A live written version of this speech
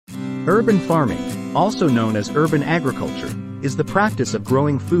Urban farming, also known as urban agriculture, is the practice of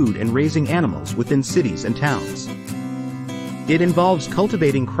growing food and raising animals within cities and towns. It involves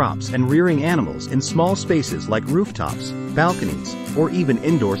cultivating crops and rearing animals in small spaces like rooftops, balconies, or even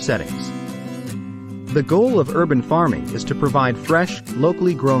indoor settings. The goal of urban farming is to provide fresh,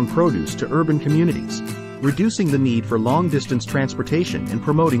 locally grown produce to urban communities, reducing the need for long-distance transportation and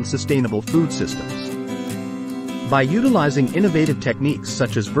promoting sustainable food systems. By utilizing innovative techniques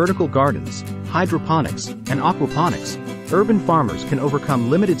such as vertical gardens, hydroponics, and aquaponics, urban farmers can overcome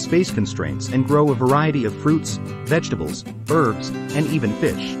limited space constraints and grow a variety of fruits, vegetables, herbs, and even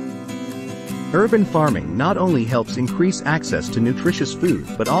fish. Urban farming not only helps increase access to nutritious food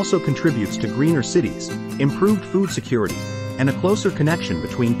but also contributes to greener cities, improved food security, and a closer connection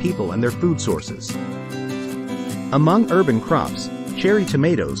between people and their food sources. Among urban crops, cherry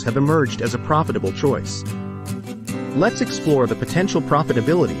tomatoes have emerged as a profitable choice. Let's explore the potential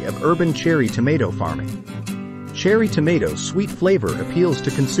profitability of urban cherry tomato farming. Cherry tomatoes' sweet flavor appeals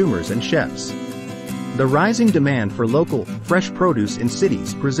to consumers and chefs. The rising demand for local, fresh produce in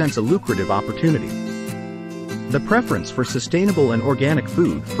cities presents a lucrative opportunity. The preference for sustainable and organic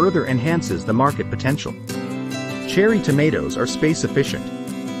food further enhances the market potential. Cherry tomatoes are space efficient.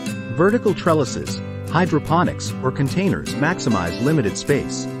 Vertical trellises, hydroponics, or containers maximize limited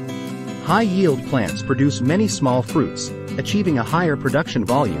space. High-yield plants produce many small fruits, achieving a higher production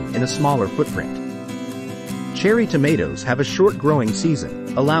volume in a smaller footprint. Cherry tomatoes have a short growing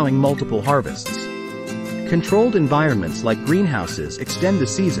season, allowing multiple harvests. Controlled environments like greenhouses extend the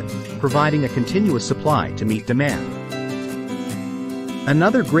season, providing a continuous supply to meet demand.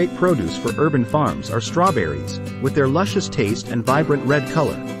 Another great produce for urban farms are strawberries, with their luscious taste and vibrant red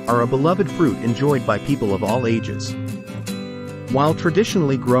color, are a beloved fruit enjoyed by people of all ages. While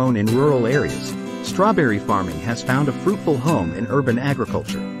traditionally grown in rural areas, strawberry farming has found a fruitful home in urban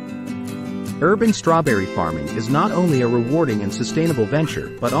agriculture. Urban strawberry farming is not only a rewarding and sustainable venture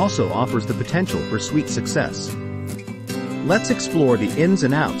but also offers the potential for sweet success. Let's explore the ins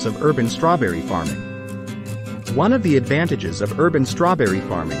and outs of urban strawberry farming. One of the advantages of urban strawberry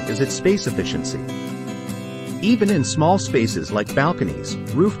farming is its space efficiency. Even in small spaces like balconies,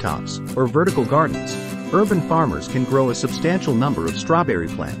 rooftops, or vertical gardens, urban farmers can grow a substantial number of strawberry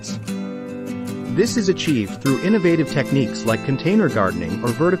plants. This is achieved through innovative techniques like container gardening or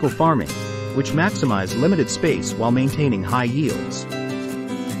vertical farming, which maximize limited space while maintaining high yields.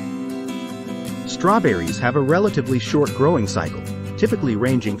 Strawberries have a relatively short growing cycle, typically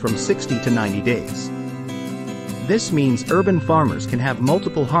ranging from 60 to 90 days. This means urban farmers can have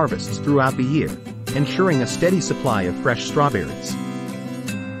multiple harvests throughout the year, ensuring a steady supply of fresh strawberries.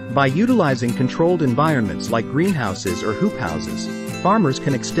 By utilizing controlled environments like greenhouses or hoop houses, farmers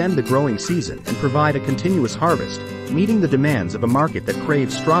can extend the growing season and provide a continuous harvest, meeting the demands of a market that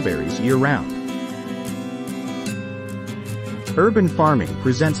craves strawberries year-round. Urban farming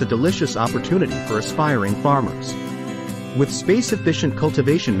presents a delicious opportunity for aspiring farmers. With space-efficient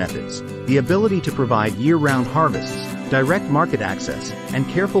cultivation methods, the ability to provide year-round harvests, direct market access, and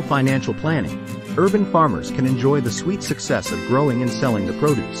careful financial planning, urban farmers can enjoy the sweet success of growing and selling the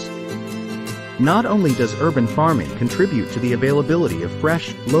produce. Not only does urban farming contribute to the availability of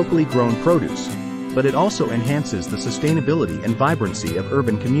fresh, locally grown produce, but it also enhances the sustainability and vibrancy of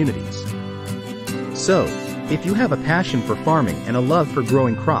urban communities. So, if you have a passion for farming and a love for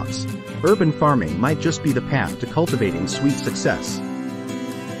growing crops, urban farming might just be the path to cultivating sweet success.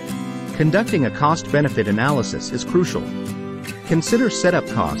 Conducting a cost-benefit analysis is crucial. Consider setup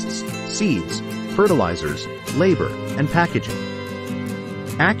costs, seeds, fertilizers, labor, and packaging.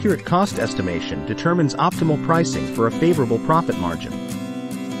 Accurate cost estimation determines optimal pricing for a favorable profit margin.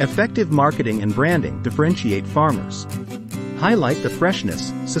 Effective marketing and branding differentiate farmers. Highlight the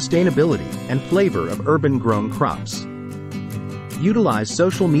freshness, sustainability, and flavor of urban-grown crops. Utilize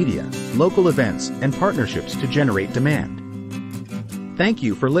social media, local events, and partnerships to generate demand. Thank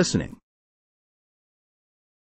you for listening.